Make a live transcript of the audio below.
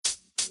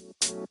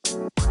Did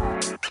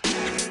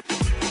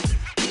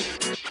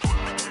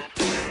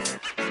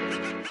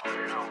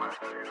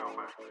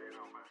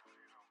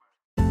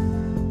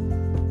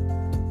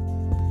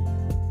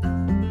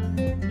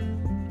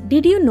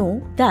you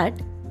know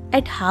that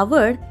at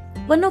Harvard,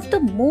 one of the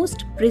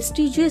most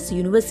prestigious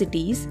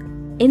universities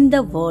in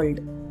the world,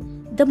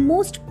 the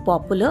most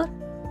popular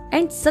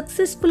and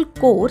successful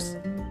course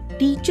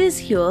teaches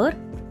here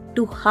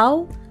to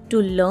how to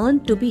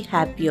learn to be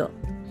happier?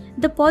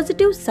 The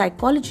positive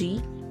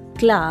psychology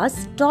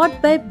class taught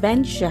by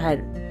Ben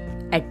Shahar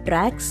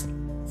attracts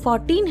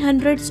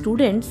 1400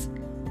 students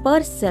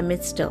per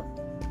semester,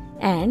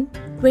 and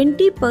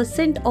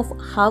 20% of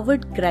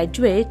Harvard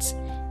graduates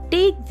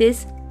take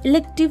this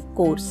elective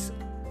course.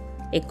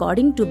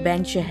 According to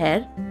Ben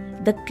Shahar,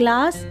 the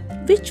class,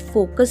 which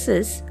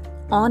focuses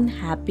on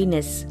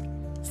happiness,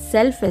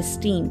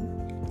 self-esteem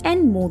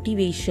and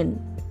motivation,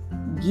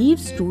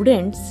 gives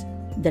students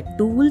the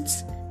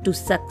tools to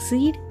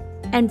succeed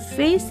and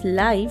face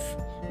life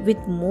with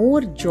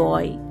more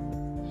joy.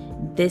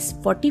 This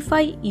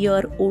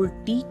 45-year-old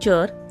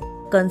teacher,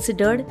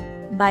 considered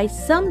by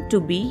some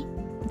to be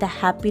the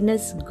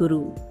happiness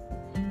guru,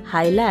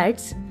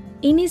 highlights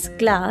in his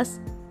class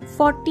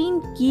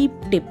 14 key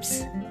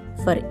tips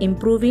for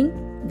improving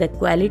the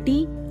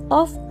quality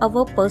of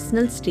our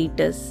personal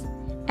status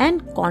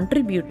and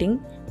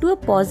contributing to a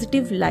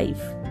positive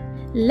life.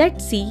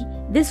 Let's see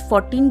these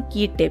 14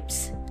 key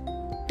tips.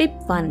 Tip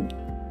 1.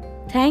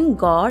 Thank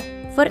God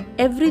for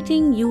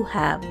everything you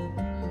have.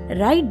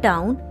 Write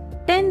down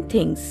 10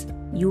 things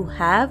you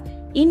have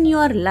in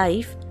your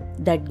life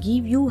that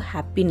give you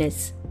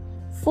happiness.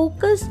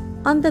 Focus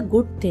on the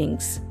good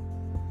things.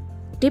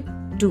 Tip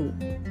 2.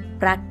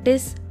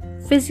 Practice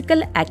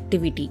physical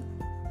activity.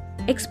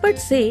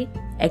 Experts say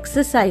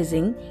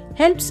exercising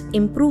helps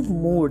improve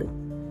mood.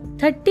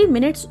 30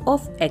 minutes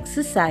of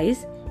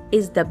exercise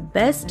is the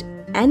best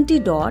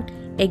antidote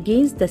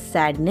against the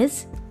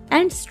sadness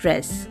and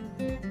stress.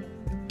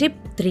 Tip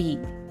 3.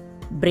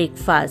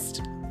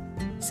 Breakfast.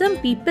 Some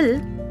people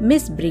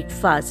miss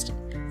breakfast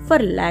for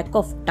lack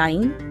of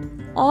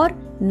time or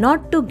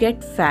not to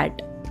get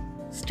fat.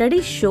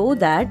 Studies show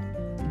that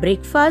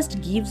breakfast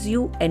gives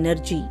you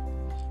energy,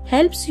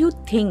 helps you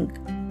think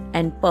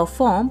and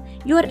perform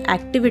your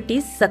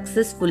activities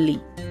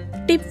successfully.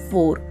 Tip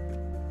 4.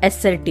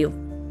 Assertive.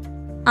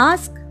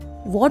 Ask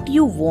what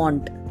you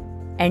want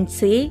and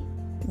say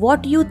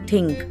what you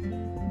think.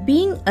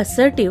 Being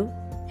assertive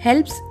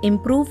helps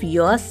improve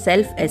your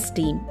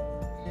self-esteem.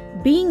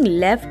 Being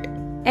left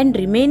and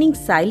remaining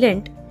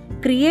silent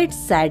creates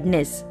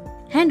sadness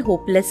and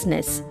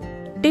hopelessness.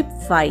 Tip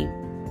 5.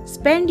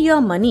 Spend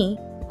your money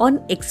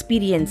on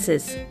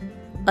experiences.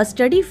 A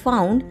study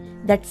found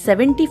that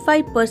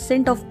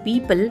 75% of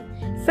people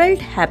felt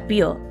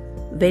happier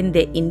when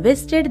they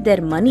invested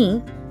their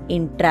money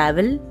in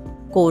travel,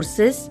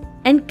 courses,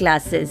 and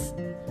classes,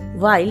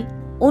 while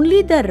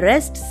only the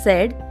rest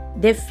said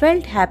they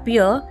felt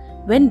happier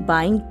when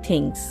buying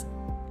things.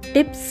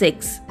 Tip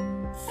 6.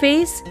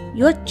 Face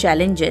your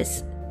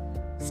challenges.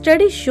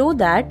 Studies show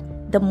that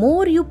the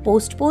more you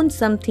postpone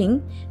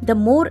something, the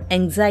more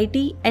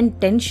anxiety and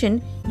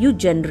tension you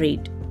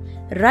generate.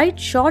 Write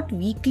short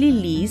weekly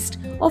list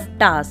of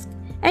tasks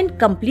and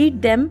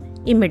complete them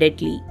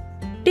immediately.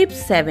 Tip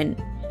 7.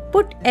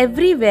 Put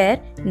everywhere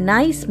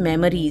nice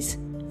memories,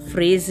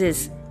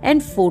 phrases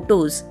and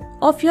photos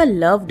of your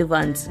loved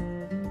ones.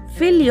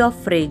 Fill your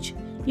fridge,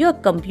 your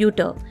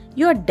computer,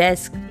 your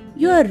desk,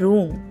 your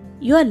room,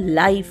 your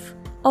life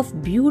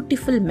of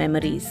beautiful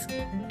memories.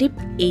 Tip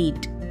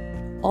 8.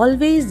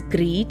 Always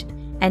greet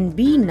and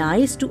be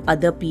nice to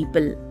other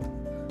people.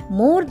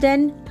 More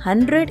than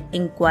 100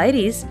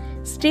 inquiries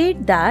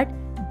state that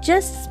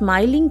just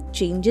smiling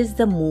changes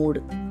the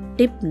mood.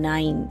 Tip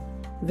 9.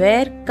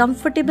 Wear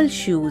comfortable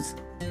shoes.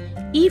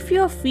 If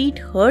your feet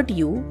hurt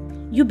you,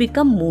 you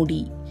become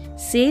moody,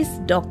 says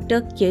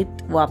Dr. Keith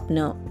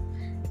Wapner,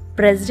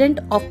 President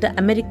of the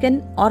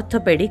American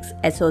Orthopedics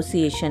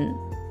Association.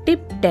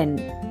 Tip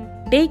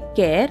 10. Take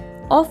care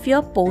of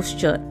your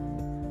posture.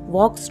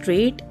 Walk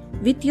straight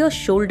with your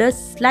shoulders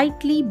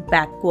slightly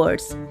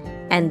backwards,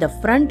 and the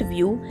front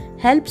view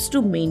helps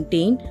to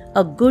maintain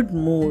a good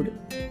mood.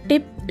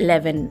 Tip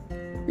 11.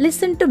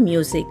 Listen to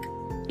music.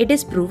 It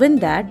is proven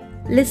that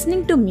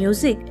listening to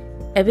music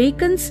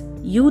awakens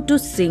you to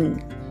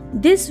sing.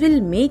 This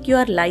will make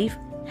your life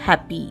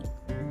happy.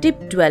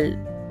 Tip 12.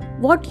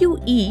 What you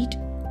eat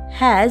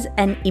has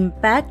an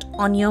impact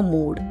on your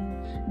mood.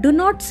 Do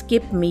not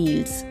skip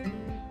meals.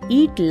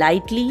 Eat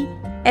lightly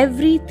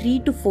every 3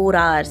 to 4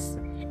 hours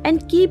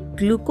and keep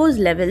glucose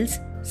levels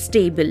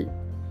stable.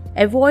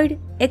 Avoid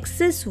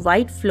excess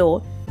white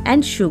flour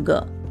and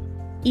sugar.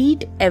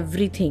 Eat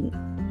everything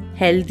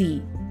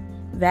healthy.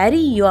 Vary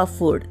your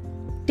food.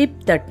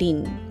 Tip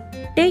 13.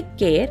 Take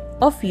care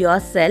of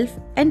yourself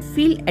and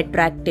feel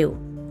attractive.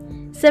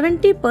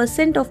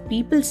 70% of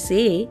people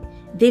say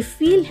they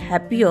feel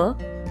happier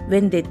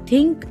when they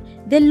think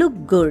they look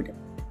good.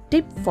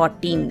 Tip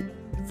 14.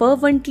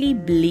 Fervently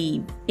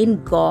believe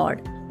in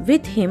God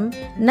With Him,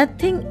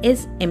 nothing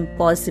is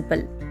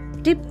impossible.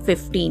 Tip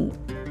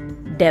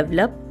 15.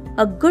 Develop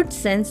a good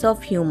sense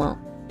of humor.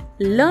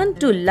 Learn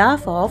to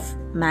laugh off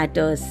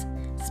matters,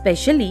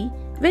 especially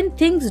when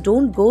things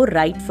don't go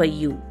right for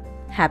you.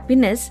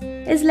 Happiness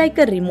is like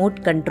a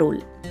remote control.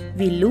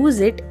 We lose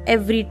it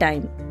every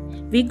time.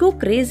 We go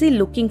crazy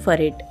looking for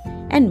it,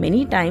 and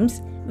many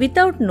times,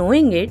 without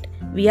knowing it,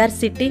 we are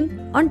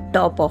sitting on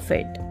top of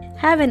it.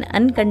 Have an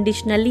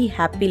unconditionally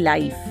happy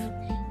life.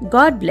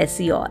 God bless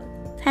you all.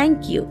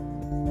 Thank you.